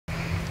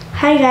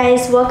Hi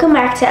guys, welcome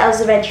back to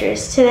Elle's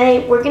Adventures.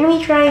 Today we're going to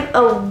be trying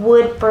a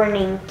wood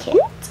burning kit.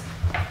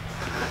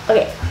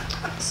 Okay,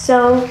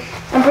 so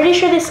I'm pretty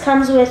sure this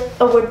comes with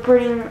a wood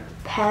burning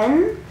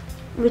pen,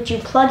 which you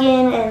plug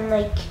in and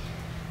like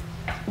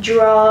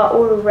draw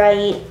or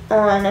write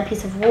on a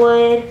piece of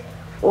wood,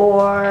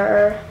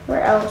 or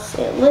where else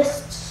it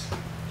lists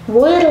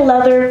wood,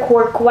 leather,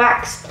 cork,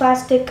 wax,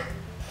 plastic,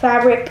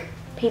 fabric,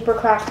 paper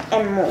craft,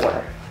 and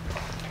more.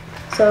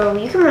 So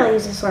you can really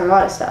use this on a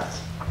lot of stuff.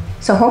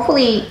 So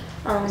hopefully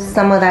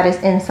some of that is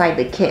inside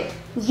the kit.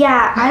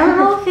 Yeah, I don't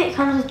know if it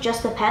comes with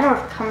just a pen or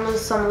if it comes with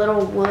some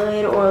little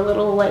wood or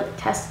little like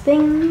test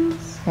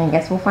things. I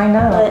guess we'll find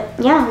out.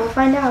 But yeah, we'll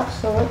find out.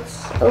 So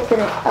let's open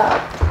it up.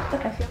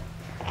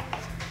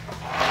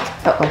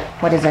 Uh-oh,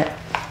 what is it?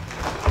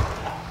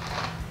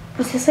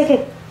 Is this like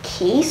a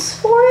case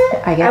for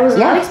it? I guess, I was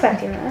yeah. not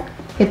expecting that.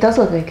 It does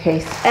look like a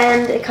case.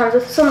 And it comes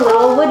with some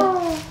little wood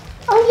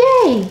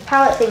Oh, yay!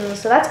 palette thingies,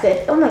 so that's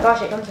good. Oh my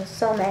gosh, it comes with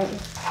so many.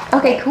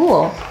 Okay,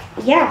 cool.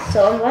 Yeah,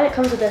 so I'm glad it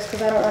comes with this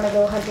because I don't want to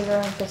go hunting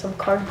around for some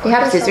cardboard. Do you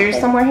have scissors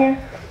somewhere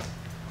here?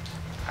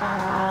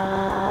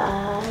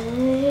 I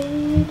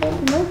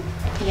don't know.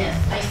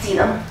 Yes, I see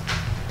them.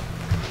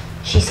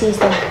 She sees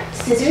them.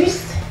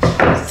 Scissors?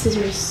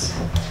 Scissors.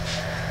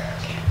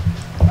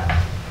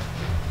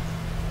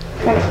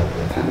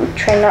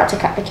 Try not to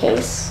cut the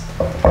case.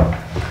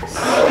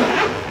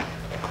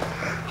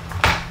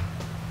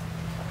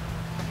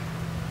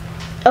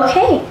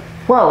 Okay.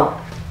 Whoa,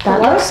 that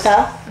A lot of looks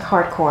stuff.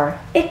 hardcore.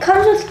 It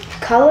comes with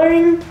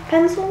coloring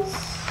pencils.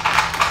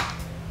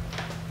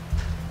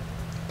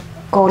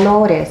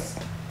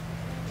 Colores.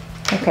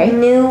 Okay.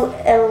 New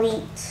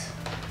Elite.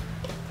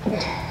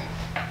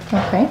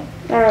 Okay.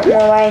 I don't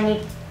know why I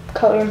need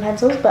coloring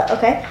pencils, but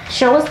okay.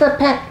 Show us the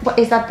pen. What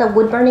is that? The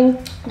wood burning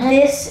pen?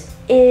 This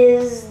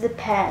is the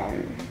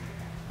pen.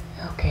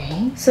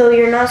 Okay. So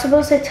you're not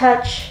supposed to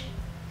touch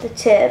the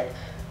tip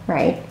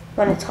Right.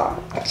 when it's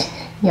hot.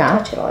 Yeah.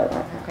 Touch it all I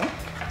want. Okay.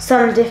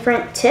 Some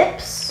different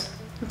tips.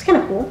 It's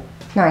kind of cool.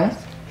 Nice.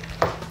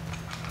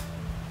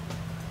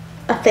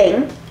 A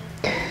thing.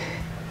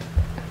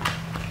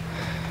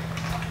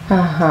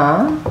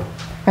 Uh-huh.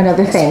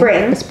 Another thing.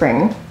 Spring. A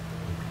spring.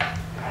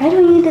 Why do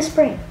we need the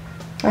spring?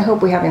 I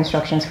hope we have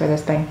instructions for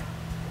this thing.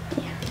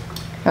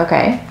 Yeah.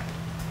 Okay.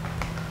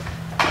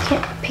 I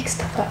can't pick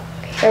stuff up.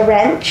 Okay. A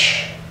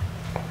wrench.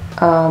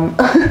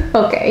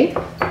 Okay.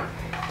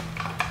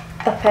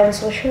 A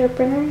pencil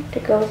sharpener to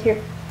go with your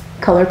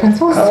Color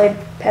pencils? colored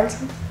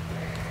pencils.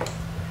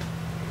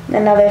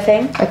 Another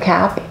thing. A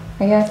cap,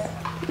 I guess.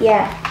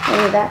 Yeah,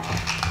 I need that.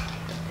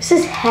 This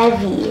is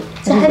heavy.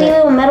 It's a What is heavy it?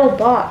 little metal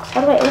box.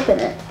 How do I open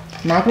it?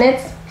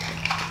 Magnets?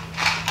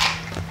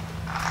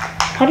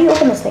 How do you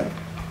open this thing?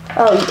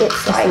 Oh, it It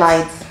slides.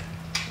 slides.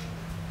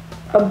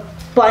 A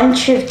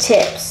bunch of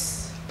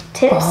tips.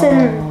 Tips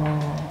and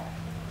Oh.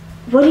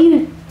 where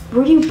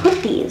do you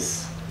put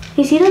these?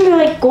 You see them? They're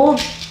like gold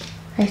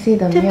I see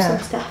them, tips yeah.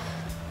 and stuff.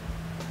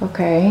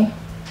 Okay.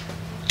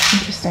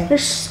 Interesting.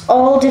 There's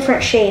all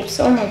different shapes.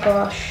 Oh my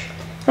gosh.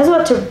 I was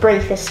about to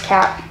break this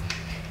cap.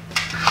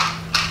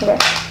 Okay.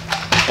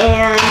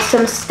 And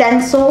some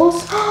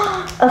stencils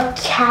of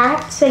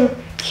cats and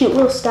cute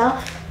little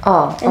stuff.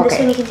 Oh, And this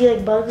one okay. you can see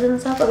like bugs and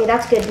stuff. Okay,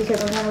 that's good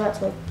because I'm about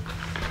to like...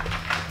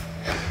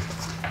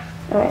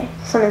 Alright,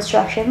 some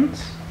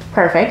instructions.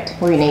 Perfect.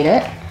 We need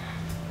it.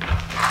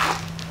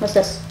 What's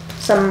this?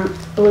 Some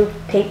blue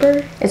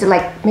paper? Is it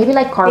like, maybe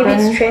like carbon?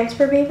 Maybe it's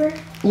transfer paper?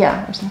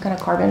 Yeah, or some kind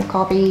of carbon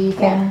copy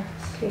thing. Yeah.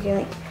 So you can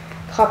like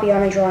copy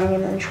on a drawing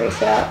and then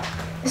trace it out.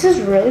 This is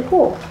really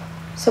cool.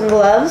 Some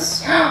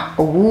gloves.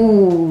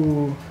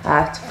 Ooh,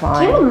 that's Came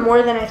fun. with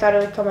more than I thought it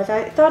would come with.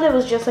 I thought it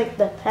was just like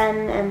the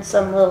pen and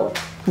some little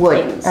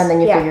Wood, things. and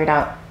then you Yeah. figure it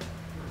out.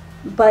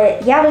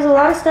 But yeah, there's a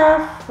lot of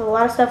stuff. A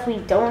lot of stuff we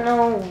don't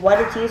know what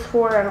it's used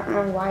for. I don't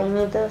know why you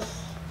need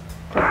this.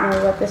 Don't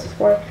know what this is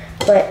for.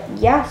 But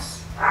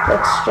yes,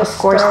 let's just... Of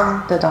course,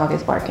 the dog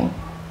is barking.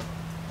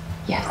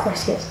 Yes. Of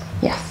course, yes.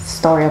 Yes,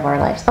 story of our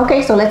lives.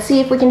 Okay, so let's see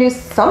if we can do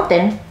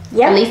something.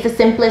 Yeah. At least the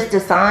simplest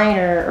design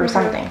or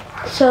something.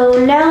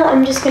 So now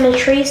I'm just going to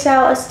trace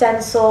out a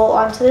stencil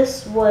onto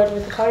this wood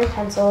with the colored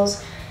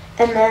pencils.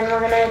 And then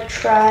we're going to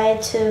try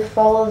to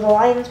follow the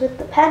lines with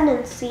the pen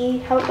and see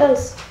how it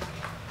goes.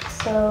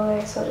 So I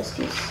guess I'll just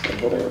use the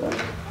blue one.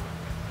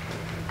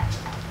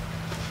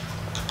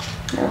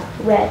 No,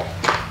 red.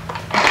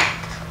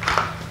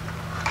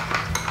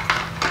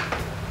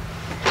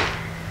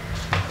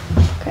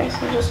 Okay,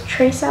 so just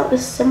trace out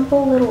this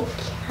simple little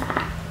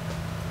cat.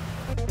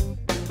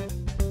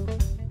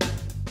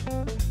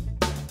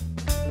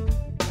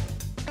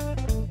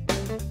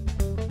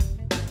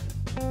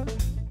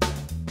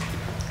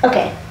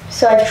 Okay,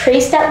 so I've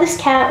traced out this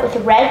cat with a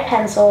red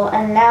pencil,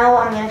 and now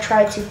I'm going to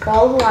try to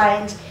follow the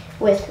lines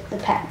with the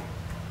pen.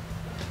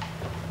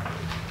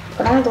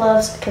 Put on my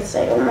gloves because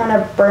I don't want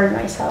to burn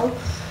myself.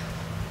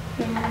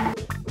 And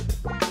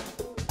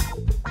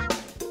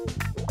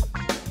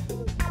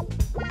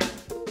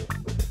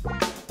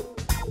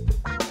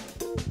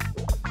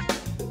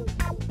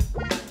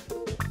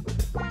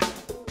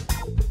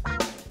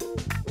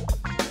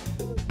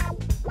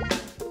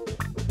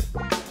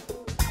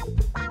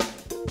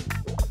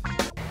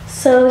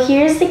So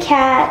here's the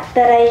cat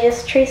that I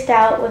just traced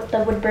out with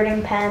the wood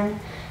burning pen,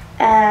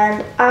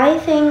 and I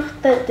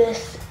think that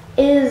this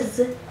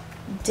is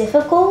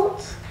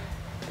difficult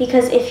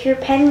because if your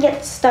pen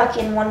gets stuck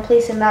in one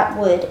place in that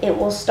wood, it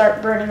will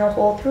start burning a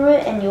hole through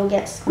it and you'll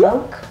get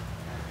smoke.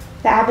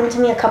 That happened to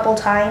me a couple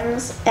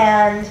times,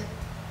 and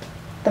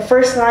the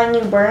first line you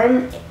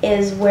burn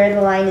is where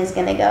the line is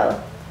gonna go.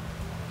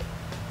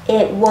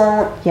 It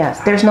won't.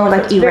 Yes, there's no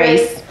like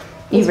erase.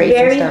 It's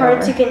very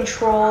hard to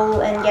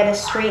control and get a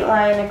straight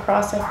line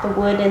across like the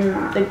wood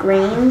and the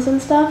grains and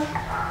stuff.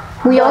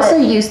 We also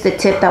used the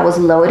tip that was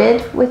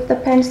loaded with the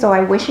pen, so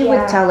I wish you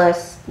would tell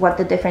us what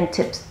the different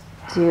tips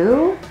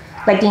do.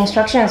 Like the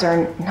instructions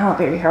are not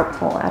very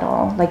helpful at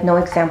all. Like no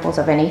examples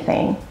of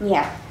anything.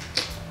 Yeah.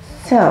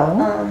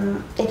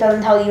 So it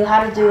doesn't tell you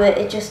how to do it.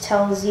 It just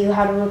tells you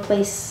how to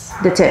replace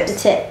the tips. The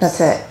tips.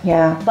 That's it.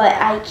 Yeah. But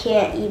I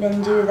can't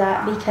even do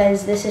that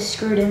because this is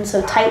screwed in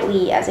so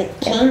tightly as it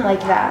came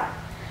like that.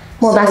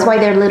 Well, that's why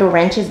there are little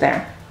wrenches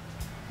there.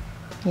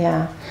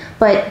 Yeah.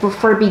 But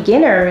for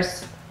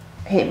beginners,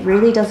 it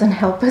really doesn't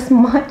help us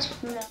much.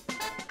 No.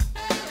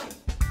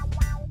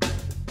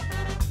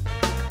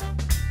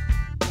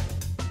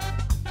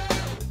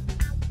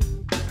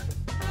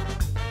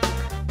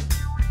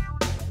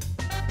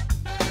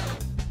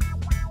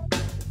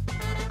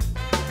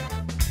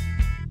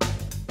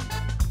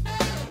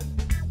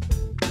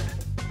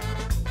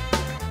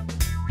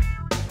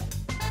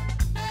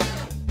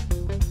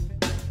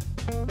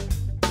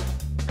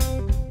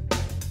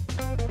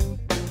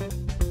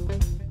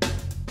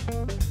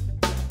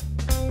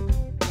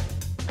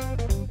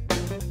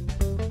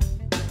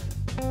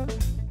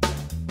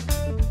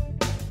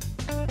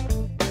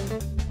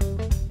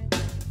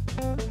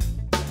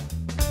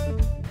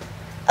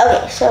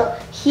 Okay, so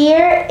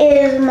here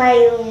is my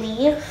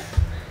leaf,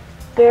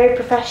 very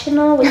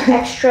professional with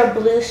extra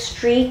blue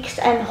streaks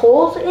and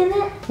holes in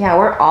it. Yeah,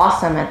 we're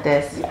awesome at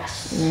this.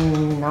 Yes.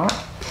 Not.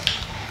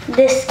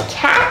 This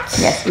cat.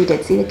 Yes, we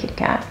did see the Kit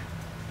Kat.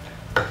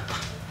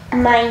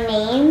 My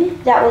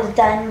name, that was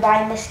done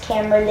by Miss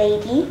Camera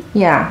Lady.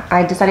 Yeah,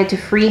 I decided to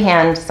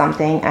freehand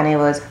something and it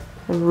was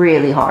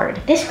really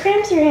hard. This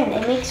cramps your hand.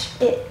 It makes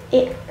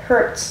it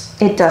hurts.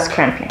 It does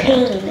cramp your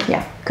hand. Pain.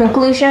 Yeah.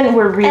 Conclusion,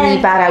 we're really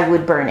And bad at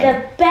wood burning.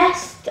 The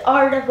best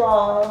art of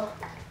all.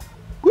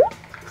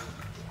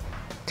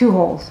 2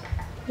 holes.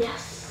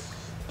 Yes.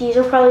 These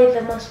are probably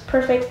the most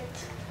perfect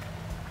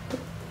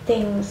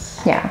things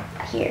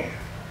here.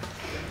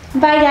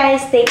 Bye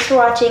guys, thanks for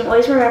watching.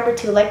 Always remember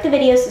to like the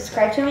video,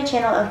 subscribe to my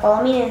channel, and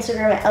follow me on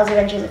Instagram at Elle's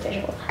Adventures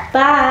Official.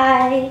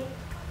 Bye!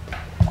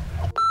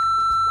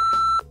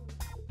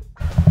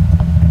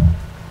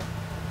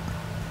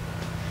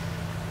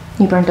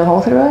 You burnt a hole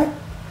through it?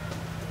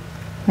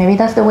 Maybe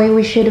that's the way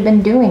we should have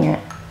been doing it.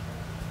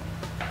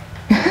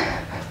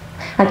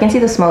 I can see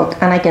the smoke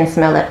and I can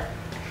smell it.